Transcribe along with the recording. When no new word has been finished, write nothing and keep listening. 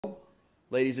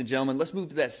Ladies and gentlemen, let's move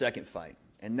to that second fight,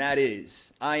 and that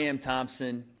is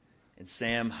IAMTHMPSN and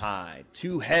Sam Hyde.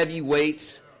 Two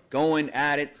heavyweights going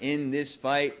at it in this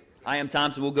fight.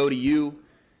 IAMTHMPSN, we'll go to you.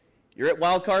 You're at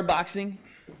Wildcard Boxing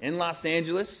in Los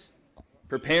Angeles,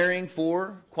 preparing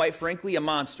for, quite frankly, a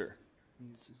monster.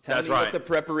 Tell me what the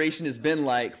preparation has been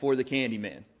like for the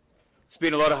Candyman. It's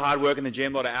been a lot of hard work in the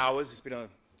gym, a lot of hours. It's been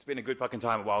a good fucking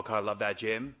time at Wildcard. I love that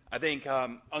gym. I think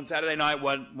on Saturday night,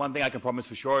 one thing I can promise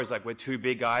for sure is like we're two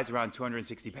big guys, around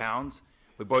 260 pounds.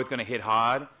 We're both going to hit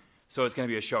hard, so it's going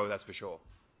to be a show, that's for sure.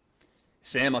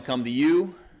 Sam, I'll come to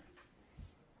you.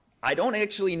 I don't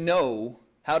actually know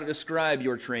how to describe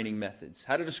your training methods,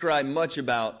 how to describe much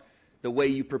about the way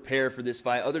you prepare for this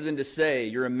fight, other than to say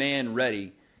you're a man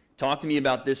ready. Talk to me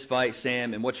about this fight,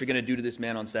 Sam, and what you're going to do to this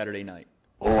man on Saturday night.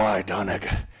 Oh, aye, Donnig.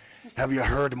 Have you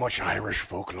heard much Irish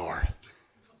folklore?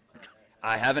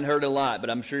 I haven't heard a lot, but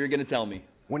I'm sure you're going to tell me.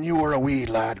 When you were a wee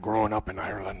lad growing up in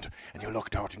Ireland, and you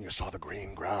looked out and you saw the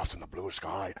green grass and the blue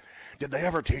sky, did they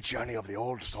ever teach you any of the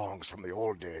old songs from the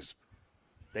old days?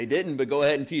 They didn't, but go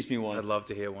ahead and teach me one. I'd love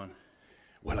to hear one.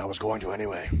 Well, I was going to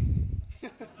anyway.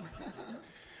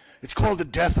 It's called The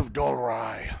Death of Dull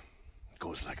Rye. It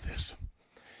goes like this.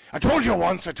 I told you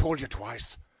once, I told you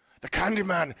twice. The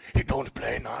Candyman, he don't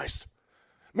play nice.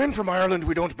 Men from Ireland,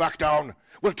 we don't back down.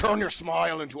 We'll turn your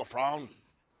smile into a frown.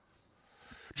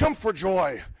 Jump for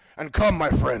joy, and come, my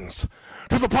friends,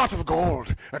 to the pot of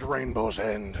gold at Rainbow's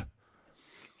End.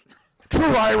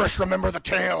 True Irish remember the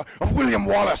tale of William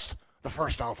Wallace, the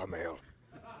first alpha male.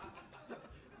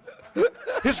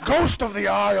 His ghost of the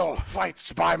Isle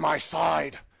fights by my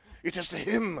side. It is to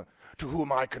him to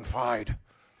whom I confide.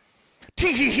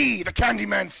 Tee-hee-hee, the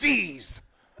Candyman sees.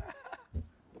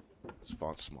 It's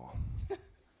font small.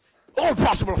 All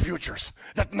possible futures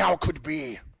that now could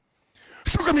be.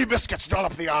 Sugar me biscuits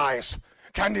dollop the eyes.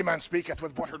 Candyman speaketh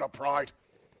with buttered up pride.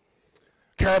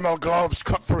 Caramel gloves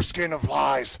cut through skin of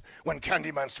lies. When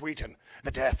Candyman sweeten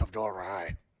the death of dull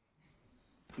rye.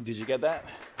 Did you get that,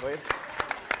 Wade?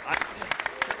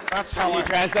 That's how you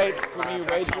translate for me,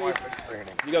 Wade, please?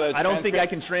 I don't think I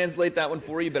can translate that one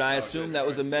for you, but I assume that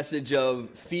was a message of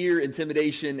fear,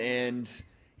 intimidation, and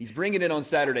he's bringing it on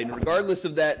Saturday. And regardless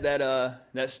of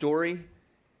that story,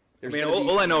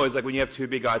 all I know is like when you have two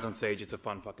big guys on stage, it's a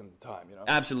fun fucking time, you know?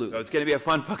 Absolutely. So it's going to be a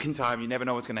fun fucking time. You never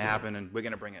know what's going to happen, and we're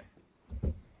going to bring it.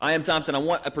 IAMTHMPSN, I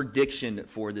want a prediction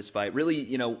for this fight. Really,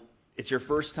 you know, it's your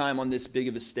first time on this big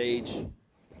of a stage.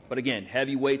 But again,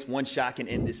 heavyweights, one shot can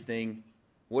end this thing.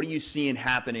 What are you seeing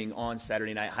happening on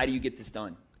Saturday night? How do you get this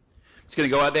done? I'm just going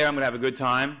to go out there. I'm going to have a good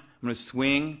time. I'm going to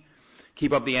swing,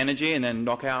 keep up the energy, and then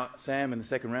knock out Sam in the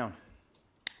second round.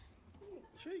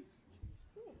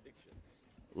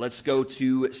 Let's go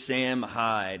to Sam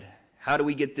Hyde. How do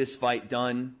we get this fight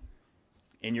done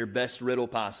in your best riddle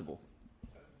possible?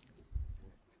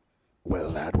 Well,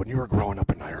 lad, when you were growing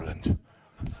up in Ireland,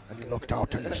 and you looked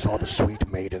out and you saw the sweet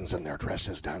maidens in their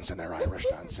dresses dancing their Irish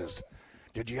dances,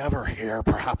 did you ever hear,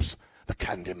 perhaps, the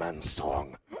Candyman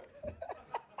song?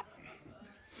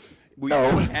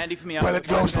 No. Candy for me. Well, it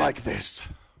goes like this.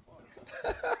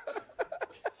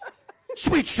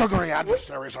 Sweet, sugary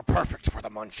adversaries are perfect for the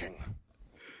munching.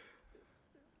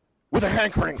 With a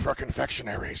hankering for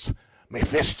confectionaries, my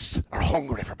fists are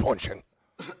hungry for punching.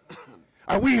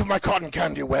 I weave my cotton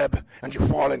candy web, and you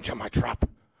fall into my trap.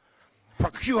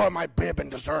 Procure my bib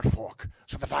and dessert fork,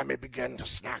 so that I may begin to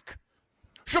snack.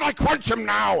 Should I crunch him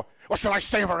now, or should I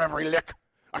savor every lick?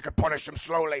 I could punish him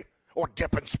slowly, or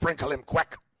dip and sprinkle him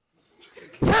quick.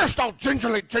 First I'll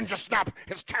gingerly ginger-snap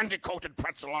his candy-coated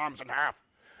pretzel arms in half.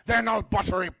 Then I'll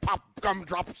buttery pop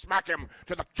gumdrop smack him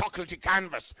to the chocolatey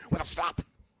canvas with a slap.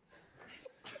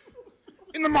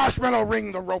 In the marshmallow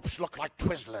ring, the ropes look like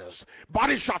Twizzlers.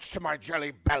 Body shots to my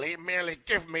jelly belly merely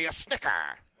give me a snicker.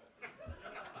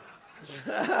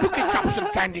 Cookie cups and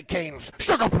candy canes,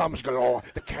 sugar plums galore.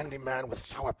 The candy man with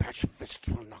sour patch fists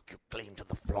will knock you clean to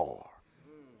the floor.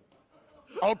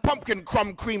 I'll pumpkin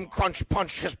crumb cream crunch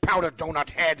punch his powdered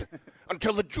donut head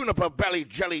until the juniper belly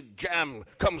jelly jam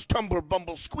comes tumble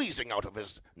bumble squeezing out of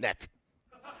his neck.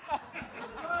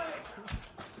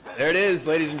 There it is,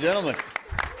 ladies and gentlemen.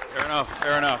 Fair enough.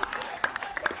 Fair enough.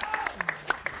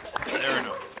 Fair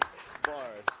enough.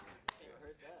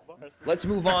 Let's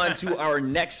move on to our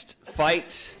next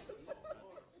fight,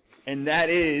 and that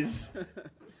is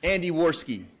Andy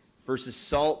Worski versus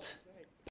Salt